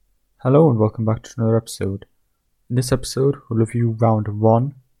Hello and welcome back to another episode. In this episode, we'll review round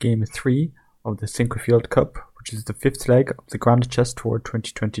 1, game 3 of the Synchrofield Cup, which is the 5th leg of the Grand Chess Tour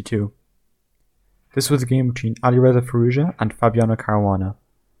 2022. This was a game between Alireza Firouzja and Fabiano Caruana.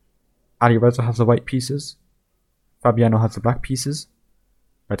 Alireza has the white pieces, Fabiano has the black pieces.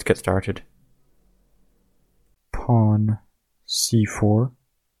 Let's get started. Pawn c4,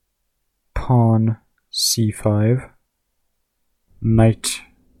 pawn c5, knight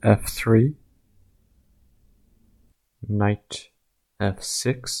f3, knight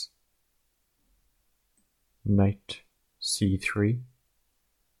f6, knight c3,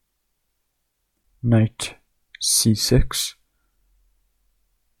 knight c6,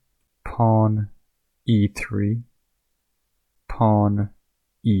 pawn e3, pawn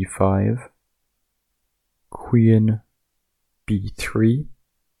e5, queen b3,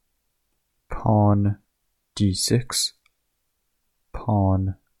 pawn d6,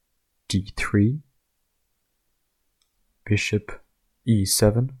 pawn d3, bishop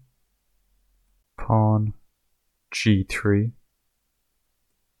e7, pawn g3,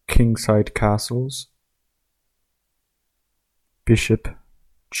 kingside castles, bishop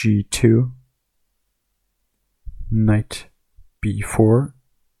g2, knight b4,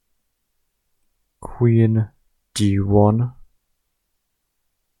 queen d1,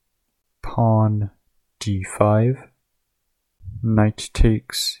 pawn d5, knight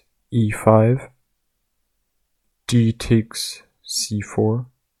takes e5, d takes c4,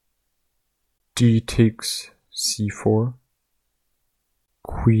 d takes c4,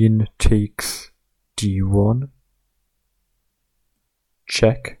 queen takes d1,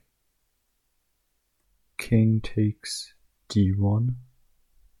 check, king takes d1,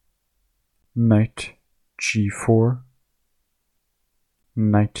 knight g4,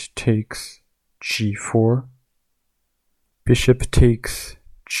 knight takes g4, bishop takes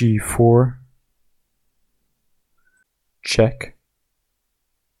g4, check,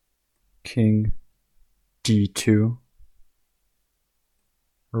 king d2,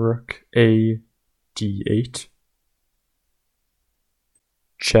 rook a d8,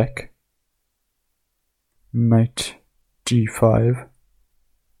 check, knight d5,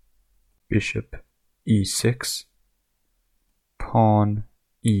 bishop e6, pawn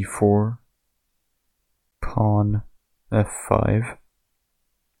e4, pawn f5,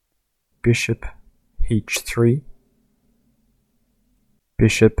 bishop h3,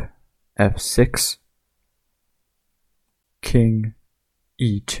 bishop f6, king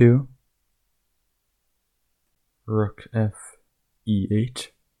e2, rook f e8,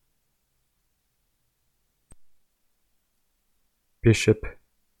 bishop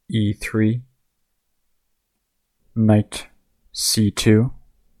e3, knight c2,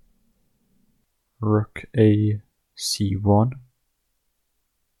 rook a c1,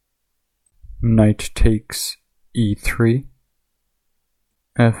 knight takes e3,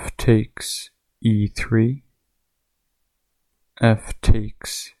 f takes e3, f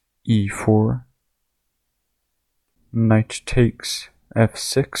takes e4, knight takes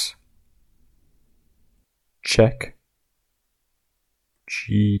f6, check,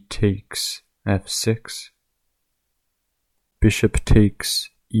 g takes f6, bishop takes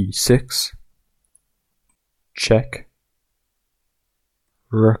e6, check,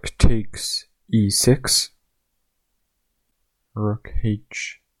 rook takes e6, rook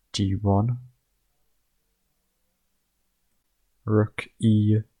h d1, rook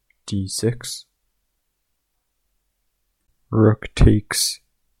e d6, rook takes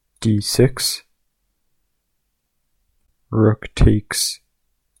d6, rook takes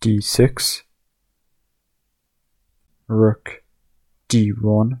d6, rook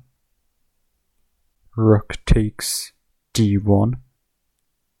d1, rook takes d1,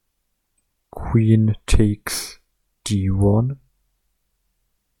 queen takes d1,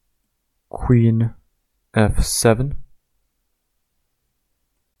 queen f7,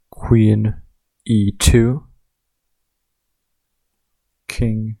 queen e2,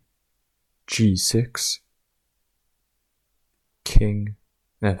 king g6, king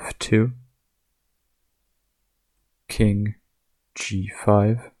f2, king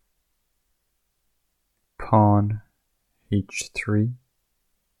g5, pawn h3,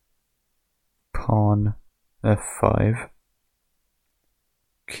 pawn f5,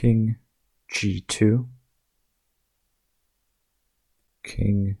 king g2,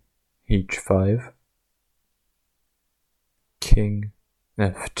 king h5, king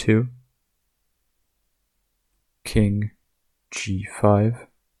f2, king g5,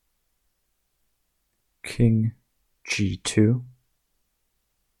 king g2,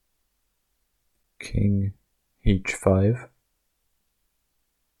 king h5,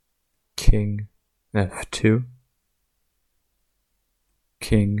 king f2,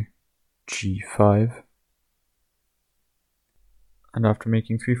 king g5, and after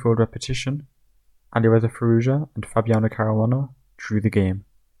making threefold repetition, Alireza Firouzja and Fabiano Caruana drew the game.